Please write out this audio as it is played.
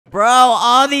Bro,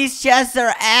 all these chests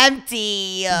are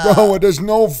empty. Bro, there's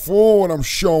no food. I'm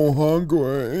so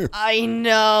hungry. I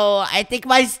know. I think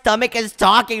my stomach is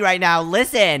talking right now.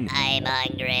 Listen. I'm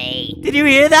hungry. Did you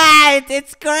hear that?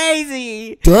 It's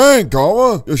crazy. Dang,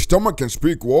 Gara, your stomach can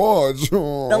speak words. The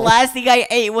last thing I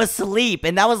ate was sleep,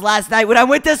 and that was last night when I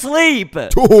went to sleep.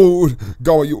 Dude,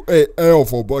 Gara, you ate ale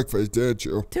for breakfast, didn't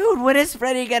you? Dude, when is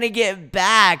Freddy gonna get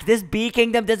back? This bee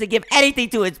kingdom doesn't give anything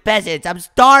to its peasants. I'm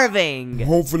starving.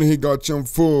 Hopefully he got some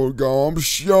food, Gara. I'm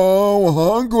so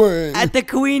hungry. At the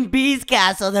Queen Bee's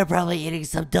castle, they're probably eating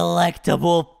some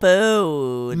delectable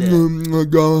food.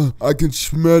 Gara, I can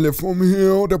smell it from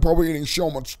here. They're probably eating so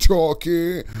much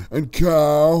turkey and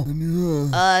cow.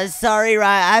 And Sorry,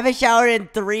 Ryan. I haven't showered in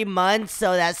 3 months,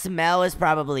 so that smell is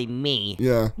probably me.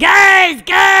 yeah.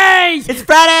 Guys! It's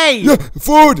Freddy! Yeah,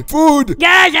 food!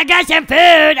 Guys, I got some food.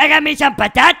 I got me some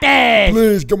patatas.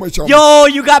 Please, give me some. Yo,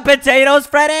 you got potatoes,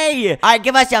 Freddy? Alright,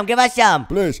 give us some.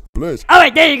 Please. All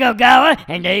right, there you go, Gara.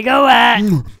 And there you go,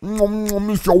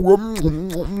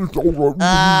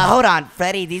 Hold on,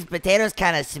 Freddy. These potatoes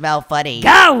kind of smell funny.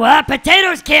 Gara,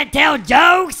 potatoes can't tell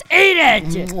jokes. Eat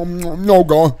it. No,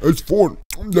 Gara, it's food.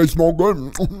 They smell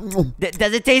good.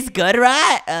 Does it taste good,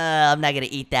 right? I'm not gonna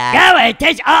eat that. Gara, it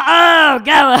tastes...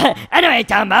 Gara. I know what you're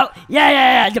talking about.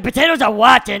 Yeah. The potatoes are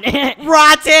rotten.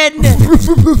 Rotten!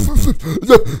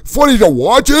 Funny to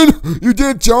watching? You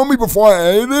didn't tell me before I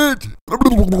ate it?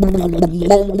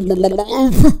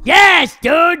 Yes,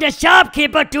 dude. The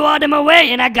shopkeeper threw all them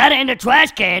away, and I got it in the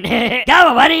trash can.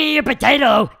 Gara, why don't you eat your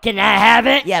potato? Can I have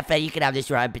it? Yeah, Freddy, you can have this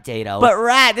rotten potato. But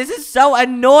Rat, this is so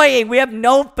annoying. We have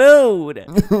no food.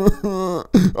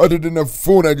 Other than the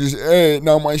food I just ate,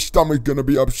 now my stomach's gonna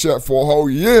be upset for a whole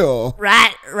year.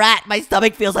 Rat, my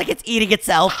stomach feels like it's eating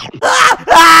itself.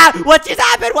 What just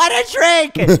happened? Why did it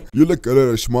shrink? You look a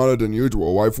little smarter than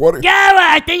usual, wife. What? Gara,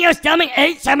 I think your stomach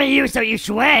ate some of you, so you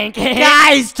shrank.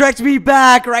 Guys, stretch me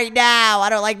back right now. I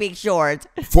don't like being short.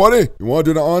 Funny, you wanna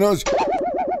do the honors?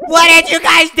 What did you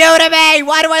guys do to me?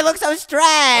 Why do I look so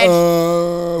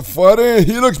stretched? Funny,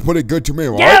 he looks pretty good to me,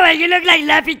 right? Gara, you look like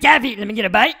Laffy Taffy. Let me get a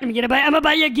bite. I'm gonna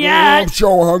bite you again. I'm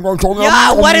so hungry.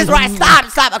 Yo, what is right?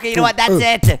 Stop. Okay, you know what? That's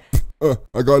it.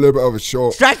 I got a little bit of a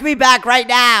short. Stretch me back right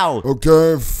now.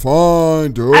 Okay,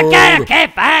 fine, dude. Okay,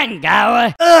 fine,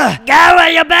 Gara. Gara,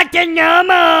 you're back to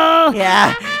normal.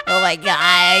 Yeah. Oh my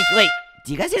gosh. Wait,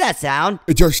 do you guys hear that sound?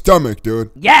 It's your stomach, dude.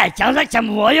 Yeah, it sounds like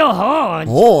some royal horns.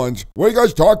 Horns? What are you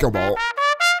guys talking about?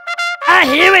 I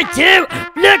hear it too.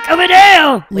 Look over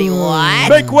there. Wait,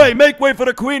 what? Make way for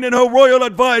the queen and her royal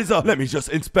advisor. Let me just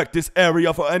inspect this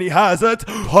area for any hazards.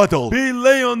 Puddle.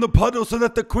 Belay on the puddle so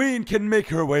that the queen can make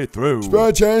her way through.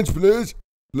 Spare change, please.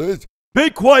 Be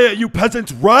quiet, you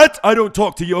peasant rat! I don't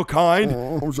talk to your kind.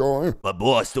 Oh, I'm sorry. But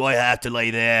boss, do I have to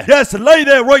lay there? Yes, lay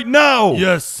there right now!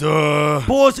 Yes, sir.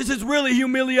 Boss, this is really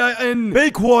humiliating. Be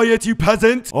quiet, you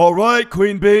peasant. All right,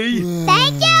 Queen Bee.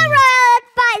 Thank you, Royal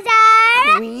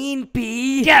Advisor. Queen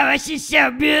Bee? Gara, she's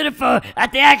so beautiful. I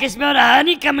think I can smell the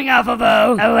honey coming off of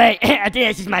her. Oh, wait. I think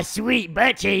this is my sweet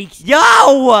butt cheeks. Yo!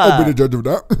 I'll be the judge of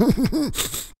that.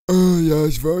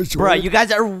 Yes, very sweet. Bro, you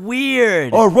guys are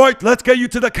weird. All right, let's get you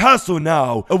to the castle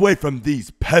now, away from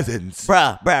these peasants.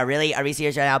 Bro, really? Are we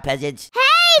serious right now, peasants?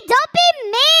 Hey, don't be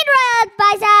mean, Royal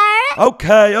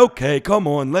Advisor. Okay, come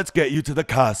on, let's get you to the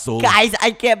castle. Guys,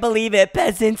 I can't believe it.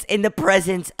 Peasants in the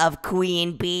presence of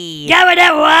Queen Bee. Gara,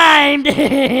 that rhymed.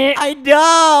 I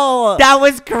know. That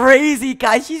was crazy,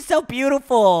 guys. She's so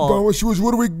beautiful. Gara, she was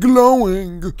literally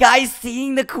glowing. Guys,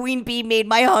 seeing the Queen Bee made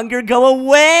my hunger go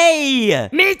away.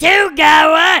 Me too,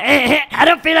 Gara. I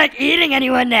don't feel like eating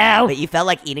anyone now. Wait, you felt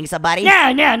like eating somebody?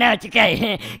 No, it's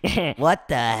okay. What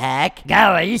the heck?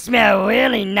 Gara, you smell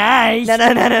really nice. No.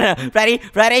 Freddy,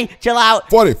 chill out.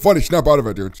 Funny, snap out of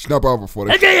it, dude. Snap out of it,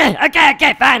 Funny.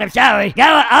 Okay, fine, I'm sorry.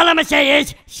 Gara, all I'm gonna say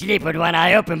is, sleep with one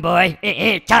eye open, boy.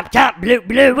 Chomp,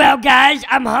 blue. Well, guys,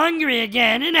 I'm hungry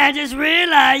again, and I just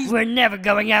realized we're never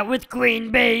going out with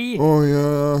Queen Bee. Oh,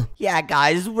 yeah. Yeah,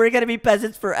 guys, we're gonna be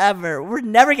peasants forever. We're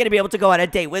never gonna be able to go on a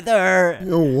date with her.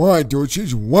 You're right, dude.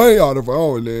 She's way out of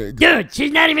our league. Dude,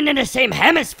 she's not even in the same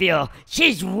hemisphere.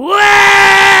 She's way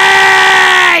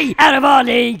out of our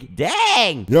league.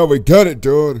 Dang. Yeah, we get it,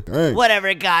 dude. Dang.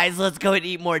 Whatever, guys. Let's go and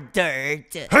eat more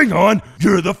dirt. Hang on,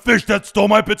 you're the fish that stole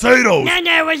my potatoes. No,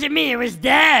 it wasn't me. It was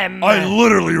them. I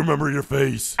literally remember your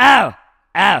face. Oh.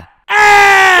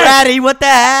 Freddy, what the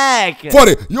heck?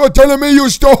 Funny, you're telling me you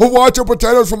stole water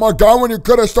potatoes from my guy when you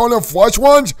could have stolen fresh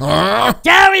ones? Huh?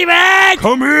 Sorry, man.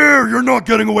 Come here, you're not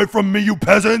getting away from me, you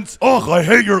peasants. Ugh, I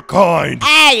hate your kind.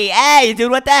 Hey,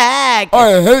 dude, what the heck?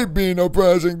 I hate being a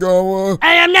peasant, Gara.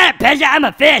 I am not a peasant. I'm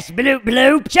a fish.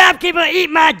 Bloop. Shopkeeper, eat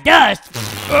my dust.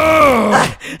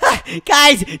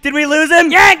 Guys, did we lose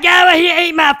him? Yeah, Gara, he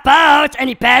ate my faults and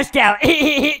he passed out.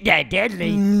 They're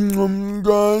deadly.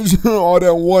 Guys, all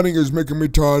that warning is making me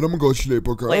tired. I'm gonna go sleep,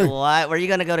 okay? Wait, what? Where are you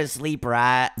gonna go to sleep,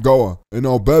 rat? Go in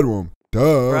our bedroom.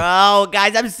 Duh. Bro,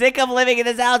 guys, I'm sick of living in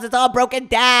this house. It's all broken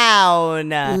down.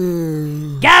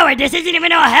 Gara, this isn't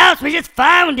even our house. We just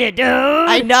found it, dude.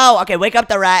 I know. Okay, wake up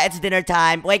the rat. It's dinner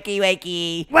time. Wakey,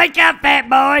 wakey. Wake up, fat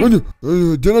boy.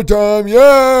 Dinner time,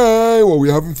 yay! What are we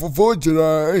having for food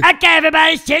today? Okay,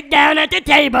 everybody sit down at the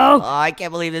table. Oh, I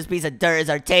can't believe this piece of dirt is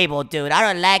our table, dude. I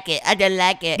don't like it. I don't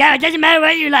like it. Gara, it doesn't matter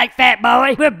what you like, fat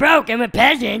boy. We're broke and we're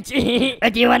peasants.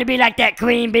 But do you want to be like that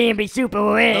queen bee and be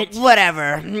super rich?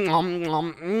 Whatever.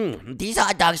 These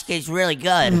hot dogs taste really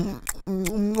good.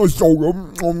 So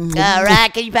good.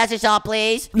 Rat, can you pass us all,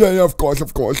 please? Yeah, of course,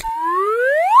 of course.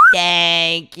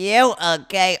 Thank you.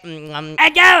 Okay. Hey,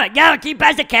 Gara, can you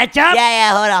pass the ketchup?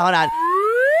 Yeah, hold on.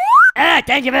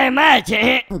 Thank you very much.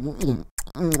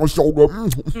 So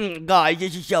good. Guys,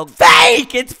 this is so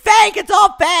fake. It's fake. It's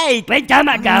all fake. Wait, time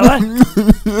out, Gara.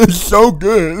 It's so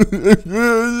good.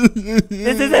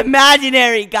 This is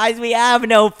imaginary, guys. We have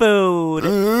no food.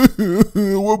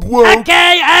 We're broke.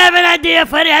 Okay, I have an idea.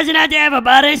 Freddy has an idea.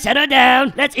 Everybody, settle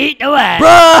down. Let's eat the wax.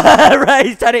 Right,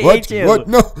 he's trying to eat you. What?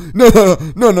 No.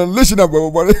 Listen up,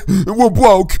 everybody. We're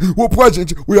broke. We're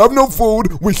peasants. We have no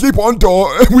food. We sleep on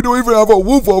door, and we don't even have a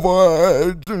roof over our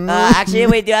head. Actually,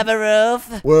 we do have a roof.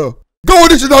 Well, go.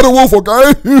 This is not a roof,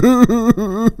 okay?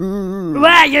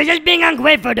 Wow, you're just being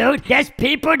ungrateful, dude. There's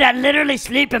people that literally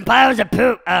sleep in piles of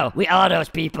poop. Oh, we are those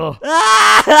people. Funny,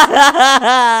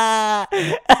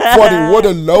 what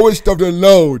the lowest of the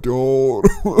low, dude.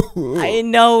 I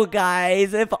know,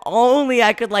 guys. If only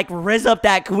I could, like, rizz up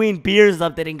that queen bee or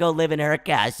something and go live in her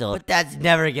castle. But that's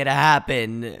never gonna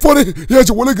happen. Funny, he has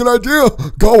a really good idea.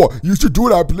 Go, you should do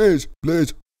that, please.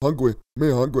 Please. Hungry. Me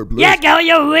hungry, please. Yeah, Gara,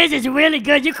 your whiz is really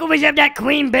good. You could whiz up that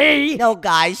queen bee. No,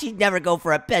 guys, she'd never go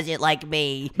for a peasant like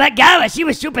me. But Gara, she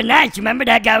was super nice. Remember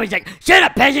that guy was like, shut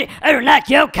up, peasant. I don't like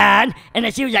your kind. And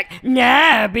then she was like,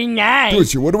 nah, be nice. Dude,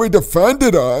 she would have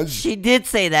defended us. She did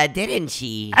say that, didn't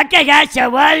she? Okay, guys, so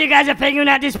while you guys are figuring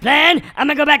out this plan, I'm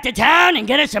gonna go back to town and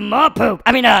get us some more poop.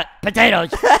 I mean,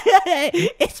 potatoes.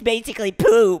 It's basically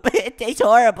poop. It tastes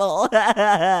horrible.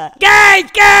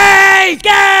 Guys!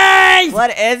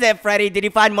 What is it, Freddy? Did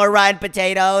you find more rotten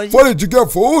potatoes? Funny, did you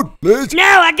get food, please? No,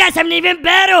 I got something even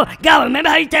better. Gara, remember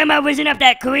how you told me I whizzing up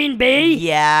that queen bee?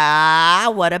 Yeah,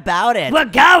 what about it? Well,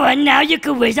 Gara, now you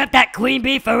can whiz up that queen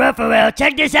bee for real.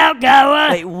 Check this out, Gara.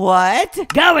 Wait, what?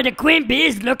 Gara, the queen bee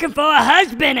is looking for a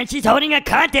husband, and she's holding a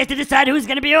contest to decide who's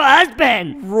gonna be her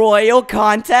husband. Royal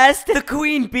contest? The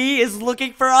queen bee is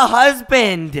looking for a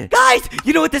husband. Guys,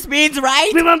 you know what this means,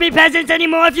 right? We won't be peasants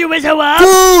anymore if you whiz her up.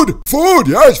 Food,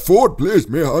 yes, food, please.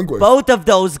 Me hungry. Both of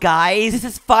those guys. This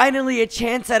is finally a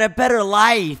chance at a better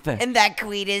life. And that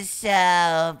queen is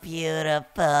so beautiful.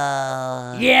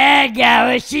 Yeah,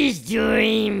 Gara, she's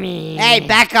dreamy. Hey,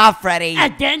 back off, Freddy. I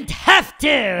didn't have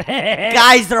to.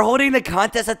 Guys, they're holding the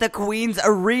contest at the Queen's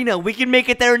Arena. We can make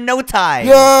it there in no time.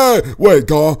 Yeah! Wait,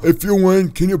 Gar, if you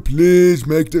win, can you please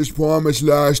make this promise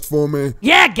last for me?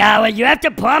 Yeah, Gara, you have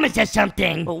to promise us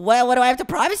something. What do I have to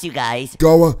promise you guys?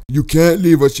 Gara, you can't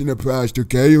leave us in the past,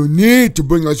 okay? You need to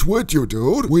bring us with you,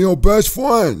 dude. We are best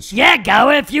friends. Yeah,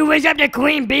 Gara, if you whiz up the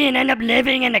queen bee and end up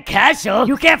living in the castle,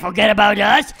 you can't forget about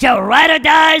us. So ride or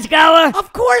dies, Gara?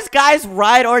 Of course, guys,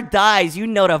 ride or dies. You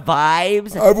know the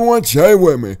vibes. Everyone say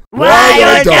with me.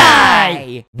 Ride or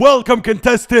die! Welcome,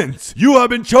 contestants. You have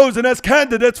been chosen as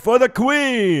candidates for the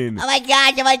queen. Oh my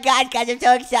gosh, guys, I'm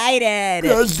so excited.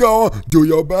 Yes, Gara, do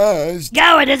your best.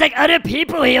 Gara, there's like other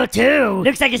people here too.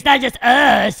 Looks like it's not just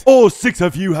us. All 6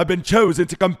 of you have been chosen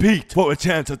to compete for a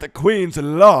chance at the queen's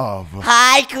love.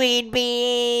 Hi, Queen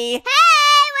Bee. Hey,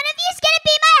 one of you's gonna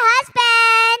be my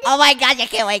husband. Oh my gosh, I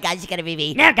can't wait, guys. It's gonna be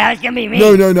me. Now, Gara, it's gonna be me.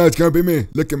 No, it's gonna be me.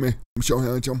 Look at me. I'm so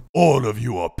handsome. All of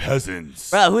you are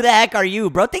peasants. Bro, who the heck are you?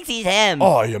 Bro thinks he's him.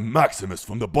 I am Maximus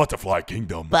from the Butterfly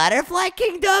Kingdom. Butterfly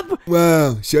Kingdom?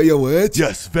 Wow, so you're rich?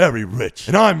 Yes, very rich.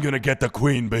 And I'm gonna get the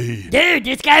queen bee. Dude,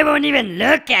 this guy won't even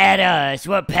look at us.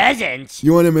 We're peasants.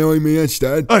 You wanna marry me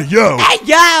instead? Hey, yo! Hey,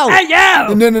 yo! Hey,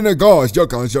 yo! No, Gar, I was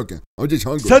joking. I'm just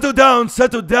hungry. Settle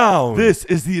down. This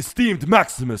is the esteemed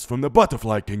Maximus from the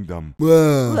Butterfly Kingdom.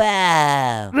 Wow.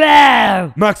 Wow.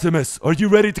 Wow! Maximus, are you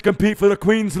ready to compete for the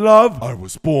queen's love? I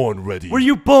was born ready. Were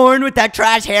you born with that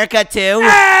trash haircut too?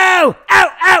 Ow! Ow!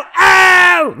 Ow!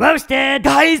 Ow! Roasted!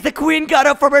 Guys, the queen got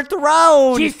up from her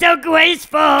throne. She's so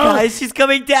graceful! Guys, she's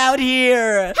coming down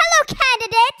here. Hello, candidate.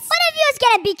 candidates. One of you is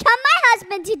gonna become my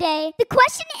husband today. The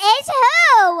question is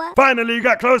who? Finally, you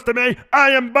got close to me. I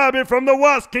am Bobby from the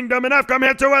Wasp Kingdom, and I've come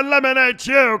here to eliminate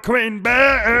you, Queen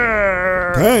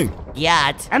Bear. Dang.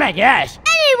 Yacht. Oh my gosh.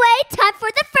 Anyway, time for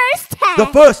the first test. The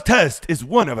first test is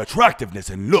one of attractiveness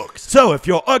and looks. So if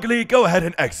you're ugly, go ahead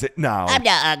and exit now. I'm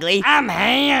not ugly. I'm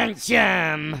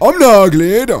handsome. I'm not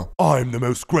ugly either. I'm the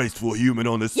most graceful human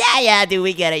on this. Yeah, dude,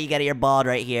 we get it. You get it. You're bald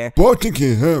right here. But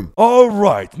thinking him.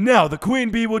 Alright, now the Queen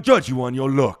Bee will judge you on your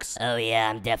looks. Oh yeah,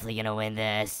 I'm definitely gonna win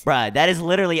this. Bruh, that is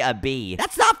literally a bee.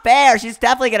 That's not fair. She's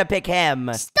definitely gonna pick him.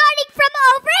 Starting from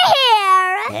over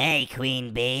here. Hey,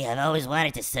 Queen Bee, I've always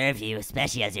wanted to serve you,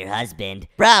 especially as your husband.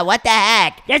 Bruh, what the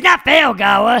heck? That's not fair,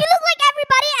 Gara. You look like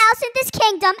everybody else in this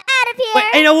kingdom. Out of here. Wait,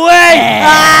 ain't no way!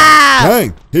 Ah!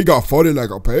 Dang, he got folded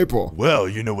like a paper. Well,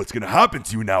 you know what's gonna happen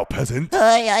to you now, peasant.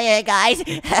 Yeah, guys.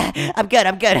 I'm good.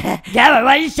 Gara,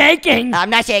 why are you shaking? I'm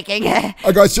not shaking.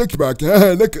 I got six pack.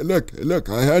 Look,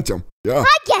 I had some. Yeah.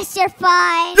 I guess you're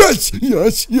fine.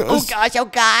 Yes. Oh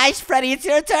gosh. Freddy, it's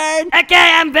your turn. Okay,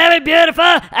 I'm very beautiful.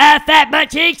 Fat butt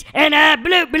cheeks and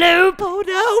bloop bloop. Oh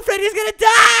no, Freddy's gonna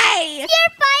die. You're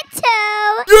fine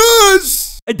too. Yes!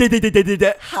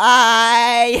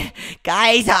 Hi.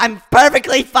 Guys, I'm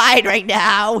perfectly fine right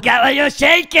now. Gara, you're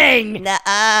shaking.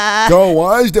 Nuh-uh. So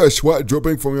why is there sweat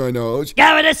dripping from your nose?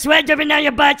 Gara, the sweat dripping down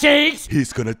your butt cheeks.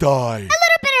 He's gonna die. A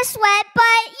little bit of sweat,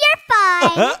 but you're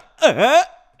fine.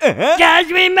 Guys,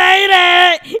 we made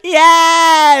it.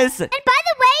 Yes. And by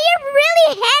the way, you're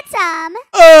really handsome.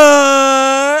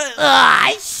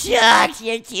 Shucks.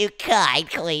 You're too kind,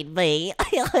 Queen Bee.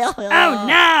 Oh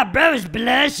nah, bro's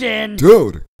blushing.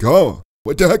 Dude, go.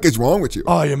 What the heck is wrong with you?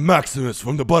 I am Maximus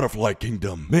from the Butterfly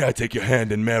Kingdom. May I take your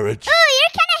hand in marriage? Oh,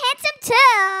 you're kind of handsome too.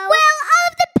 Well, all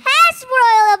of the past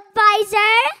royal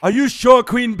advisor. Are you sure,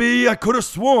 Queen Bee? I could have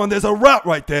sworn there's a rat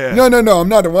right there. No, I'm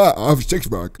not a rat. I have a six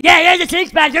pack. Yeah, here's a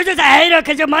six pack. You're just a hater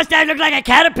because your mustache looks like a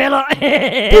caterpillar.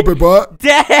 Poopy butt.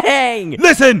 Dang.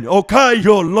 Listen, okay,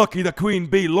 you're lucky the Queen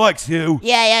Bee likes you.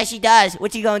 Yeah, she does.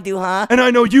 What you gonna do, huh? And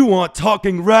I know you aren't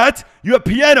talking rat. You have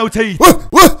piano teeth.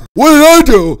 What? What did I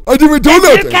do? I didn't even do You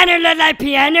nothing. kind of look like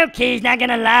piano keys, not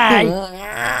gonna lie.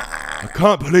 I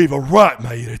can't believe a rat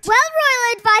made it. Well,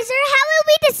 royal advisor, how will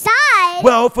we decide?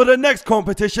 Well, for the next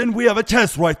competition, we have a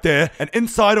chest right there and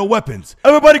insider weapons.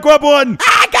 Everybody grab one.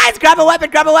 Guys, grab a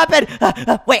weapon.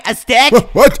 Wait, a stick?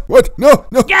 What? No.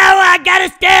 Go, I got a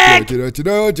stick.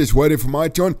 Just waiting for my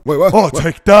turn. Wait, what? Oh,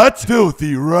 take that,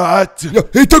 filthy rat. Yeah,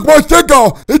 he took my stick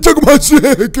off. He took my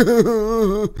stick.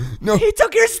 No. He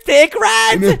took your stick,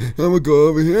 rat. I'm gonna go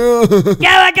over here. Go,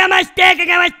 I got my stick.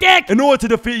 In order to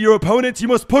defeat your opponents, you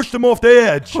must push them off the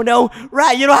edge. Oh no,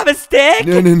 rat, you don't have a stick?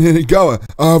 No, go.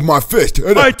 I have my fist.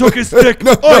 I took his stick.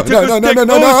 No,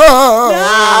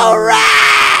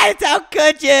 Rat! How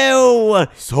could you?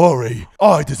 Sorry,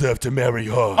 I deserve to marry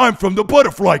her. I'm from the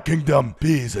Butterfly Kingdom.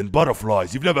 Bees and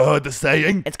butterflies. You've never heard the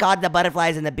saying? It's called the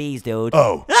butterflies and the bees, dude.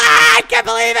 Oh. I can't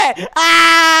believe it!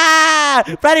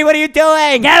 Freddy, what are you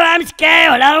doing? Go, I'm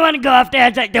scared. I don't want to go off there.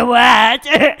 It's like the rat.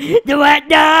 The rat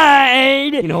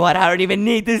died. You know what? I don't even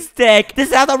need this stick. This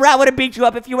is how the rat would have beat you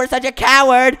up if you were such a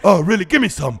coward. Oh, really? Give me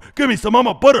some. I'm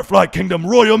a Butterfly Kingdom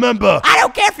royal member. I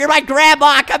don't care if you're my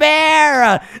grandma. Come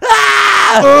here.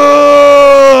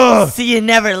 See you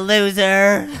never,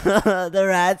 loser. The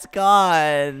rat's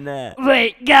gone.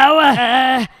 Wait, go.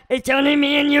 It's only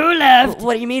me and you left.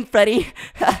 What do you mean, Freddy?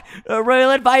 A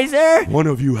royal advisor? One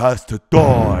of you has to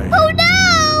die. Oh no!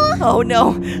 Oh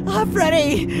no,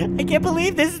 Freddy, I can't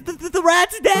believe this. The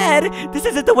rat's dead. This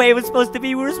isn't the way it was supposed to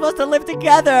be. We were supposed to live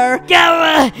together.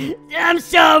 Go, I'm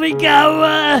sorry,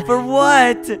 go. For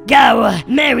what? Go,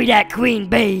 marry that Queen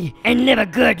Bee and live a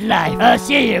good life. I'll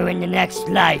see you in the next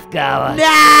life, Go. No!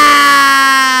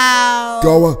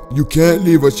 Gara, you can't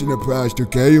leave us in the past,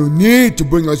 okay? You need to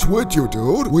bring us with you,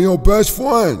 dude. We are best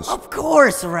friends. Of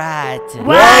course, rat.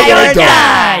 Ride or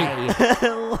die.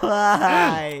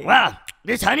 Why? Wow,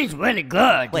 this honey's really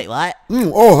good. Wait, what?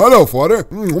 Oh, hello, father.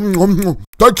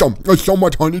 Take some. There's so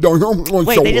much honey down here.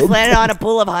 Wait, they just landed on a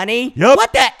pool of honey? Yup.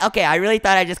 What the? Okay, I really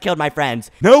thought I just killed my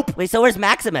friends. Nope. Wait, so where's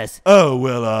Maximus? Oh,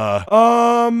 well,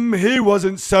 he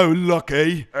wasn't so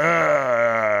lucky.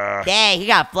 Dang, he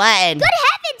got flattened. Good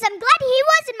heavens, I'm glad he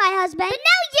wasn't my husband. But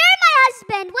now you're my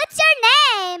husband. What's your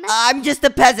name? I'm just a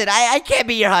peasant. I can't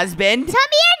be your husband. Tell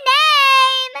me your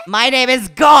name. My name is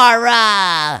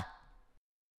Gara.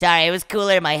 Sorry, it was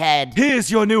cooler in my head. He is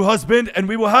your new husband, and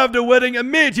we will have the wedding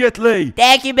immediately.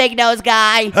 Thank you, big nose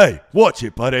guy. Hey, watch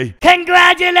it, buddy.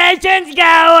 Congratulations, Go.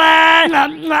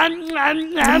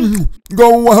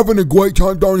 Go, we're having a great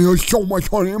time down here. So much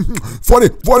honey. Funny.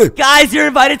 Guys, you're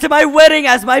invited to my wedding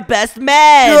as my best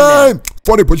man. Yay!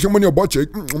 Funny, put some on your butt cheek.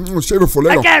 Save it for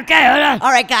later. Okay, hold on.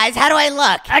 All right, guys, how do I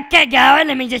look? Okay, going.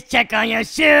 Let me just check on your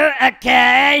suit.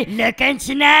 Okay, looking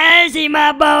snazzy,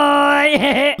 my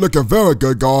boy. Looking very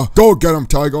good, girl. Go get him,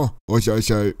 Tiger. What should I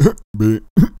say? B.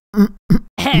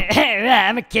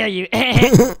 I'm gonna kill you.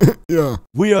 Yeah.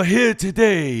 We are here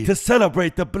today to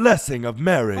celebrate the blessing of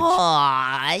marriage.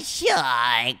 Aw,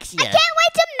 shucks. Can't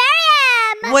wait to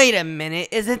marry him. Wait a minute,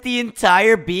 isn't the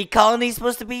entire bee colony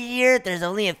supposed to be here? There's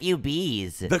only a few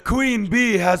bees. The queen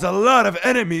bee has a lot of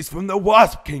enemies from the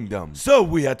Wasp Kingdom, so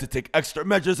we had to take extra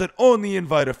measures and only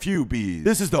invite a few bees.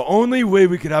 This is the only way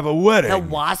we could have a wedding. The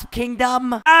Wasp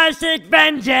Kingdom? I seek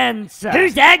vengeance.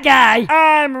 Who's that guy?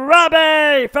 I'm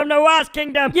Robbie from the Wasp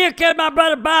Kingdom. You killed my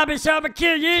brother Bobby, so I'm gonna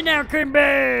kill you now, Queen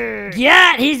Bee.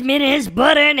 Yeah, he's meeting his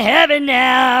butter in heaven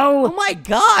now. Oh my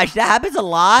gosh, that happens a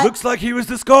lot. Looks like he was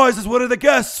disguised as one of the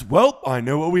guests. Well, I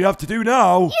know what we have to do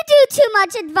now. You do too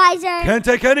much, advisor. Can't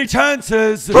take any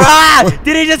chances. Ah,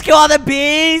 did he just kill all the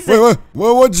bees? Wait,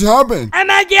 what just happened? Oh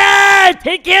my god!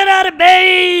 He killed all the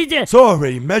bees!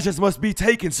 Sorry, measures must be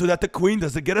taken so that the queen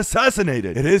doesn't get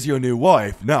assassinated. It is your new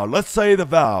wife. Now, let's say the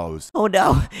vows. Oh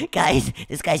no, guys,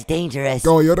 this guy's dangerous.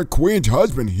 Girl, you're the queen's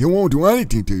husband. He won't do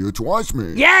anything to you. Trust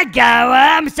me. Yeah,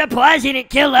 Gara, I'm surprised he didn't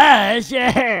kill us.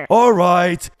 All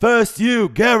right, first you,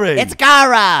 Gary. It's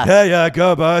Gara. Yeah,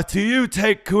 Gubba. Do you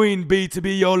take Queen Bee to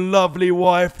be your lovely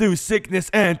wife through sickness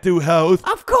and through health?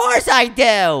 Of course I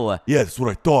do. Yeah, that's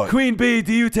what I thought. Queen Bee,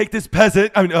 do you take this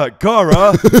peasant,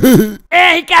 Gara,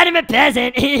 Eh, he got him a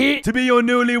peasant. to be your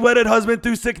newly wedded husband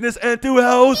through sickness and through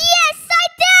health? Yes, I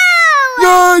do.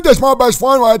 Yay, that's my best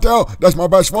friend right there. That's my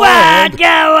best What, friend.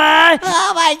 Gara?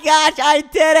 Oh my gosh, I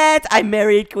did it. I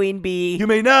married Queen Bee. You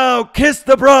may now kiss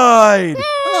the bride.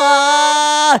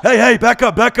 Ah. Hey, back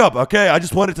up, okay? I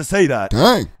just wanted to say that.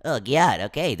 Dang. Oh god,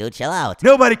 okay, dude, chill out.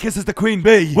 Nobody kisses the Queen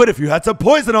Bee. What if you had some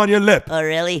poison on your lip? Oh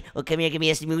really? Well, come here, give me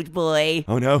a smooth boy.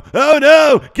 Oh no,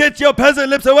 get your peasant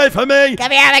lips away from me.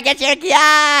 Come here, I'm gonna get your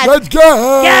gun. Let's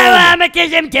go. Gara, I'ma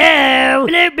kiss him too.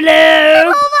 Blue.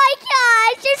 Oh my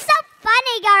gosh, you're so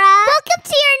funny, Gara. Welcome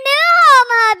to your new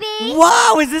home, hubby.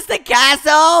 Whoa, is this the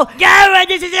castle? Gara,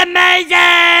 this is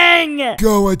amazing.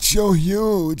 Go, it's so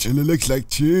huge. And it looks like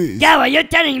cheese. Gara, you're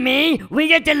telling me we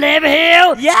get to live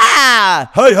here? Yeah.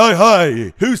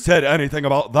 Hey, who said anything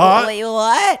about that? Wait,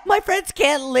 what? My friends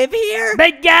can't live here?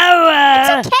 But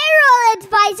Gara. Carol,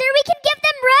 advisor, we can give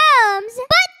them rooms,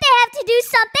 but they have to do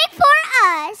something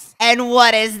for us. And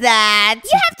what is that?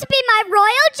 You have to be my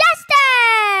royal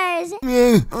jesters.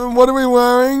 What are we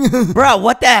wearing? Bro,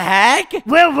 what the heck?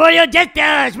 We're royal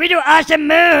jesters. We do awesome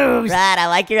moves. Right, I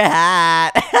like your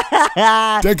hat.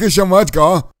 Thank you so much,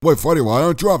 girl. Wait, funny, why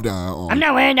don't you have that on? I'm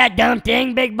not wearing that dumb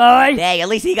thing, big boy. Dang, at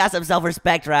least he got some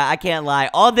self-respect, right? I can't lie.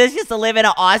 All this just to live in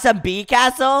an awesome bee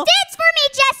castle? Dance for me,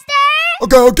 jester.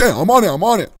 Okay, I'm on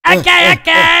it.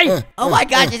 Okay. Oh my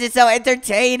gosh, this is so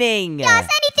entertaining. Yes,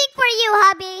 anything for you,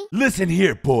 hubby. Listen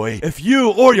here, boy. If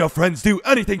you or your friends do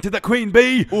anything to the Queen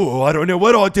Bee, I don't know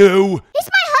what I'll do. He's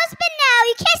my husband now.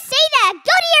 You can't say that.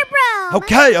 Go to your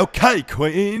room. Okay,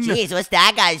 Queen. Jeez, what's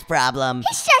that guy's problem?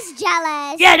 He's just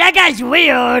jealous. Yeah, that guy's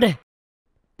weird.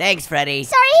 Thanks, Freddy.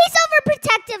 Sorry, he's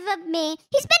overprotective of me.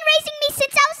 He's been raising me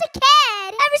since I was a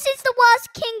kid. Ever since the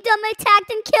Wasp Kingdom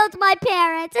attacked and killed my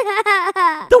parents.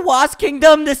 The Wasp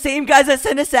Kingdom, the same guys that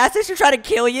sent assassins to try to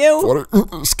kill you?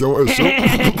 Funny, skill is so... Are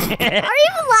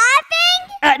you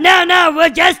laughing? No, we're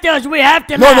jesters. We have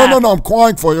to laugh. No, I'm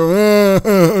crying for you.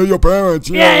 Your parents.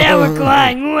 Yeah, we're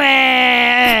crying.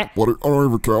 Wah. What? I don't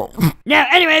even care. Now,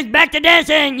 anyways, back to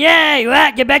dancing. Yay,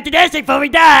 right, get back to dancing before we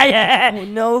die. Oh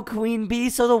no, Queen Bee,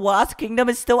 so the Wasp Kingdom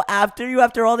is still after you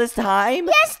after all this time?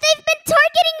 Yes, they've been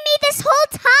targeting me this whole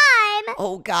time.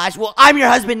 Oh gosh, well, I'm your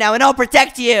husband now and I'll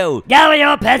protect you. Go,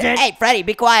 you peasant. Hey, Freddy,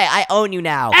 be quiet. I own you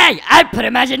now. Hey, I put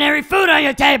imaginary food on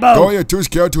your table. Girl, you're too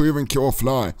scared to even kill a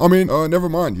fly. I mean, never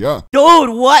mind, yeah. Dude,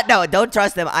 what? No, don't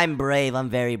trust him. I'm brave. I'm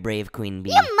very brave, Queen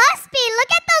Bee. You must be.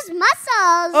 Look at those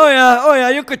muscles. Oh yeah,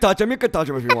 you can touch him if you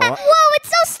want. Whoa, it's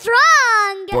so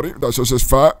strong. Buddy, that's just his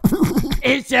fat.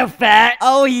 It's so fat.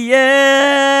 Oh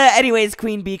yeah. Anyways,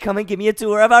 Queen Bee, come and give me a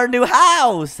tour of our new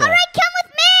house. All right, come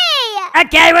with me.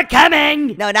 Okay, we're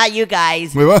coming. No, not you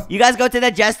guys. Wait, what? You guys go to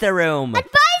the jester room.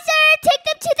 Advisor, take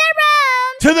them to their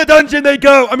rooms. To the dungeon they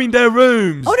go. I mean, their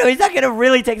rooms. Oh no, he's not gonna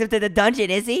really take them to the dungeon,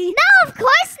 is he? No, of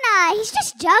course not. He's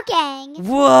just joking.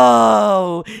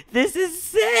 Whoa, this is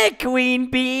sick, Queen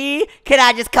Bee. Can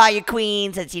I just call you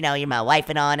Queen since, you know, you're my wife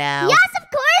and all now? Yes, of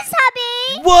course, hubby.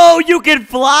 Whoa, you can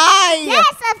fly!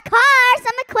 Yes, of course.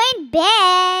 I'm a queen bee.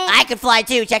 I can fly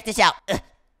too. Check this out.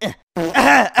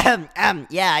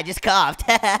 Yeah, I just coughed.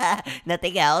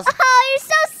 Nothing else. Oh, you're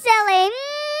so silly.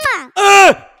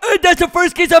 Mwah. That's the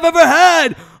first kiss I've ever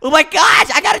had. Oh my gosh,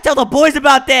 I gotta tell the boys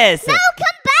about this. No, come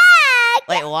back.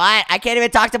 Wait, what? I can't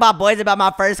even talk to my boys about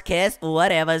my first kiss?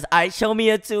 Whatever. Alright, show me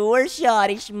a tour,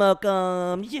 shawty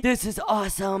schmookums. This is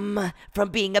awesome. From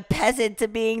being a peasant to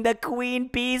being the queen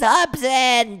bee's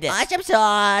husband. Awesome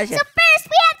sauce. So first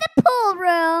we have the pool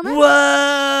room.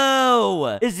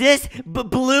 Whoa! Is this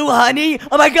blue honey?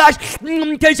 Oh my gosh!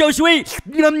 Tastes so sweet!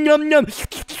 Yum, yum, yum.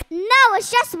 No,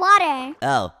 it's just water.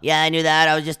 Oh, yeah, I knew that.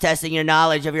 I was just testing your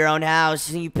knowledge of your own house.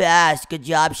 You passed. Good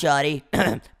job, shawty. Come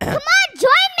on,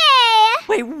 join me.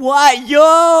 Wait, what?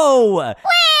 Yo! Wait.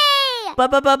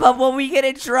 But will we get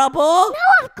in trouble? No,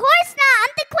 of course not.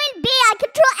 I'm the queen bee. I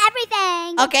control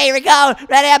everything. Okay, here we go.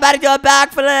 Ready? I'm about to do a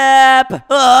backflip.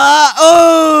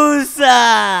 Oosa!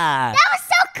 That was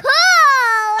so cool.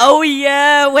 Oh,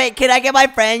 yeah. Wait, can I get my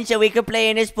friend so we can play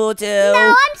in this pool, too? No,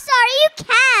 I'm sorry. You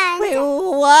can't. Wait,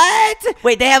 what?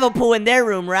 Wait, they have a pool in their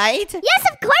room, right? Yes,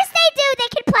 of course they do. They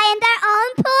can play in their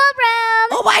own pool room.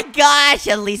 Oh my gosh,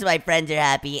 at least my friends are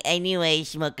happy. Anyway,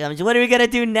 Schmookums, what are we gonna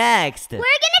do next? We're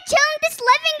gonna chill in this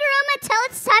living room until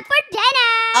it's time for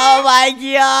dinner. Oh my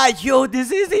gosh, yo,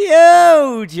 this is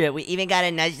huge. We even got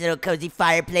a nice little cozy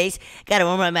fireplace. Gotta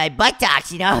warm up my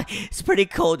buttocks, you know? It's pretty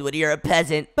cold when you're a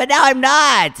peasant, but now I'm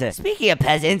not. Speaking of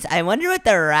peasants, I wonder what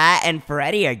the rat and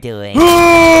Freddy are doing.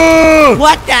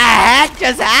 What the heck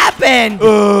just happened?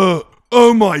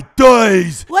 Oh my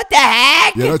days! What the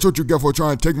heck? Yeah, that's what you get for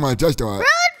trying to take my jester hat. Rule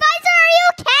advisor, are you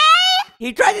okay?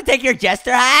 He tried to take your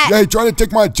jester hat? Yeah, he tried to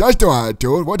take my jester hat,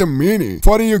 dude. What a meanie.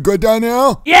 Freddy, you good down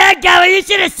there? Yeah, Gara, you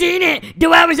should have seen it. The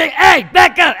Wat was like, hey,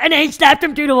 back up. And then he slapped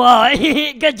him through the wall.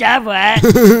 Good job, Wat.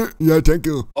 Yeah, thank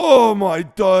you. Oh my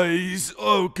days!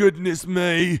 Oh goodness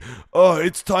me!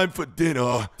 It's time for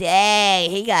dinner. Dang,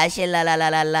 he got shit la la la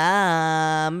la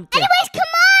lumped. Anyways, come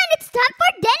on. It's time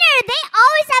for dinner. They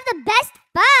always have the best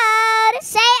food.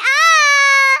 Say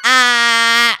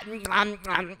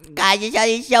Guys, this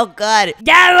is so good.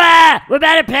 Gara, we're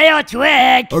about to play our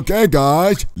trick. Okay,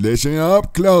 guys, listen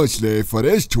up closely. For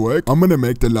this trick, I'm gonna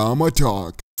make the llama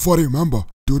talk. Freddy, remember,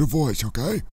 do the voice,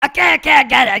 okay? Okay, I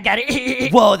got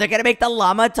it. Whoa, they're gonna make the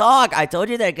llama talk. I told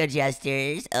you they're good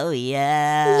jesters. Oh,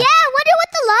 yeah. Yeah, wonder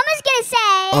what the llama's gonna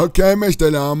say. Okay,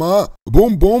 Mr. Llama.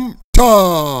 Boom, boom,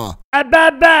 ta!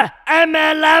 Baba, I'm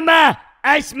a llama.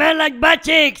 I smell like butt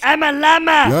cheeks. I'm a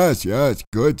llama. Yes,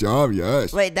 good job,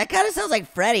 yes. Wait, that kind of sounds like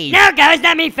Freddy. No, guys,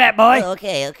 not me, fat boy. Oh,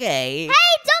 okay. Hey,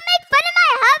 don't make fun of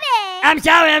my hubby. I'm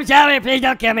sorry. Please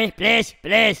don't kill me. Please.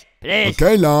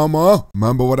 Okay, Llama,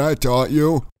 remember what I taught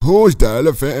you? Who's the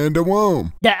elephant in the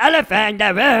room? The elephant in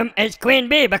the room is Queen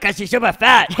Bee because she's super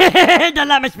fat. The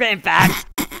llama's spitting facts.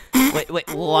 Wait,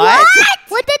 what?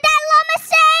 What did that llama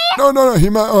say? No, he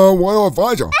meant royal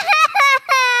advisor.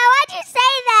 Why'd you say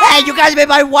that? Hey, you guys made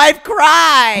my wife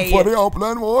cry. Freddy, our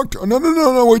plan worked. No,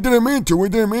 we didn't mean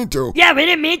to. Yeah, we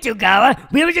didn't mean to, Gara.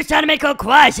 We were just trying to make her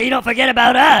cry so you don't forget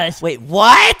about us. Wait,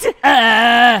 what?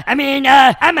 I'm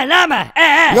a llama.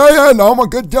 Yeah, Llama,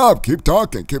 good job. Keep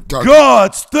talking.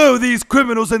 Guards, throw these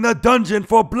criminals in the dungeon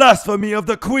for blasphemy of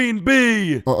the Queen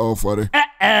Bee! Uh-oh, Freddy.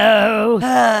 Uh-oh.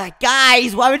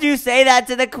 Guys, why would you say that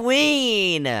to the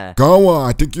queen? Gawa,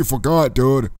 I think you forgot,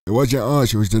 dude. It wasn't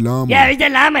us, it was the llama. Yeah, he's the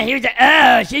llama. He was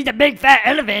she's the big fat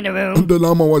elephant in the room. The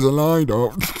llama wasn't lying,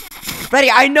 though. Freddy,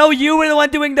 I know you were the one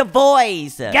doing the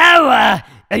voice. Gara,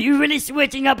 are you really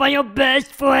switching up on your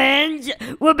best friends?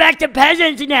 We're back to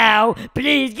peasants now.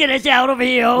 Please get us out of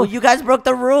here. Well, you guys broke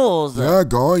the rules. Yeah,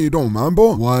 Gawa, you don't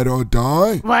remember? Why don't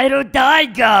die? Why don't die,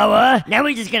 Gara? Now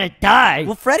we're just gonna die.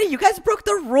 Well, Freddy, you guys broke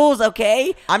the rules,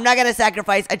 okay? I'm not gonna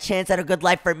sacrifice a chance at a good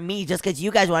life for me just because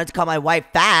you guys wanted to call my wife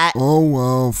fat. Oh,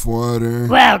 well, Freddy.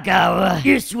 Well, Gara,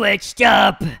 you switched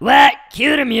up. What?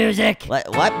 Cue the music.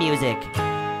 What music?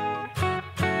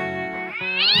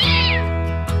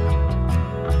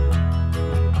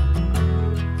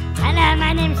 Hello,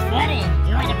 my name's Freddy.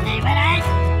 You wanna play with us?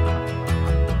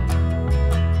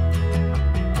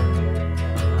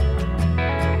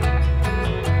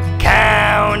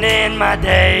 Counting my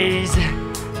days,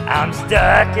 I'm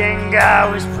stuck in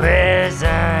Gara's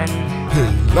prison. He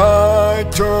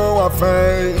lied to our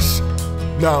face.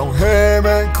 Now him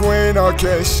and Queen are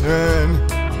kissing.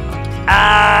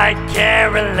 I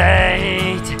can't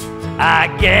relate. I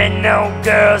get no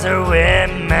girls or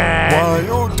women. Why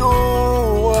you do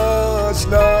us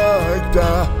like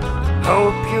that?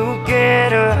 Hope you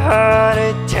get a heart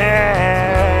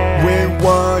attack. We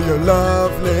were your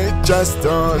lovely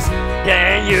jesters.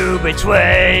 Then you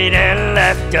betrayed and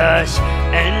left us,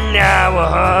 and now our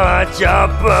hearts are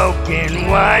broken.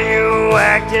 Why you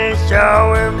acting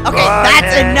so important? Okay,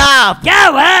 that's enough.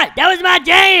 Gara, that was my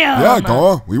jam. Yeah,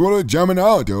 Gara, we were jamming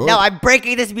out, dude. No, I'm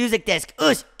breaking this music disc.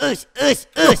 Ush, ush, ush,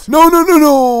 ush. No.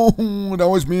 That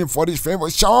was me and Fuddy's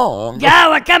favorite song.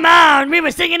 Gara, come on. We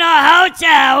were singing our hearts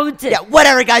out. Yeah,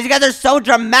 whatever, guys. You guys are so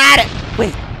dramatic.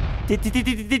 Wait, did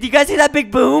you guys see that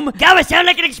big boom? Gara, sound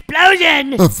like an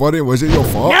explosion. Fuddy, was it your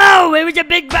fault? No, it was a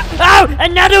big oh,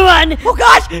 another one. Oh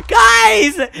gosh,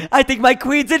 guys! I think my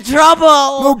queen's in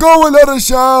trouble. No, go and let us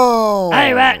shout. All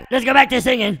right, let's go back to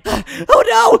singing. Oh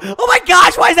no! Oh my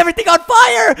gosh! Why is everything on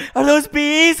fire? Are those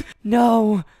bees?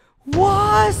 No.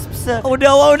 Wasps! Oh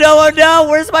no!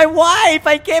 Where's my wife?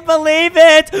 I can't believe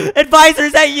it! Advisor,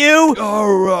 is that you?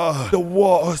 Gara, the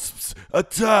wasps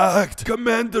attacked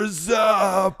Commander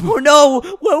Zap. Oh no!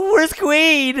 Where's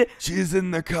Queen? She's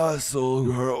in the castle,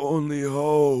 her only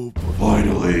hope.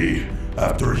 Finally,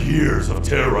 after years of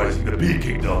terrorizing the Bee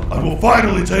Kingdom, I will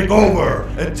finally take over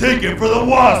and take it for the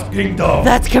Wasp Kingdom.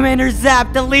 That's Commander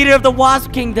Zap, the leader of the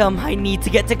Wasp Kingdom. I need to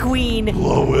get to Queen.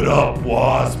 Blow it up,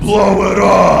 Wasp. Blow it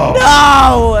up.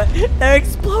 No! They're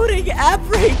exploding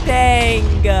everything!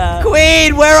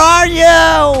 Queen, where are you?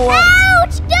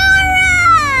 Ouch,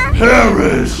 Gara!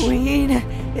 Perish. Queen,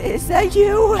 is that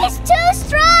you? It's too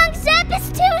strong, Zep is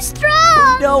too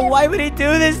strong! No, why would he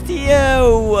do this to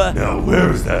you? Now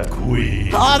where's that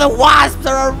queen? Oh, the wasps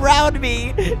are around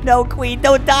me! No, Queen,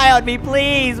 don't die on me,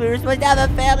 please! We were supposed to have a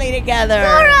family together!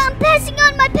 Gara, I'm passing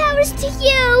on my powers to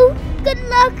you! Good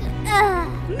luck!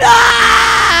 No!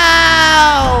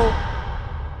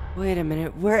 Wait a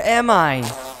minute, where am I?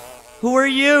 Who are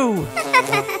you?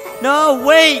 No,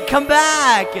 wait, come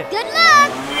back! Good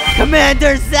luck!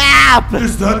 Commander Zap!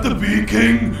 Is that the Bee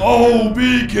King? Oh,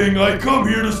 Bee King, I come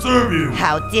here to serve you.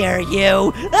 How dare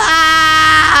you!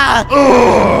 Ah!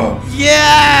 Ugh!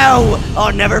 You!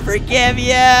 I'll never forgive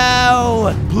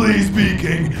you! Please, Bee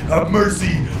King, have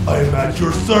mercy. I am at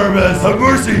your service. Have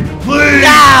mercy, please.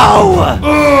 No!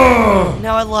 Ugh!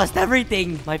 Now I lost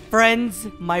everything. My friends,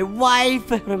 my wife.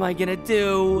 What am I gonna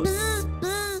do?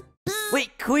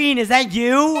 Wait, Queen, is that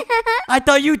you? I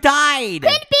thought you died.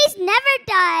 Queen bees never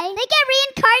die. They get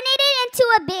reincarnated into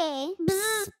a bee.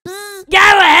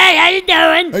 Gara, hey, how you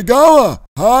doing? Hey, Gara.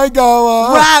 Hi,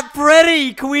 Gara. Rat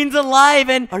Freddy, Queen's alive,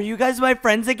 and are you guys my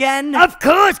friends again? Of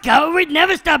course, Gara, we'd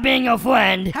never stop being your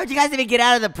friend. How'd you guys even get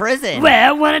out of the prison?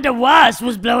 Well, one of the wasps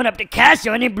was blowing up the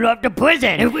castle and he blew up the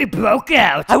prison, and we broke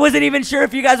out. I wasn't even sure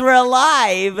if you guys were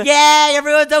alive. Yay,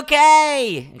 everyone's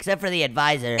okay. Except for the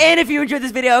advisor. And if you enjoyed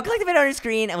this video, click the video on your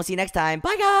screen, and we'll see you next time.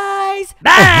 Bye, guys.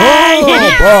 Bye!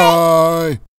 Oh, bye.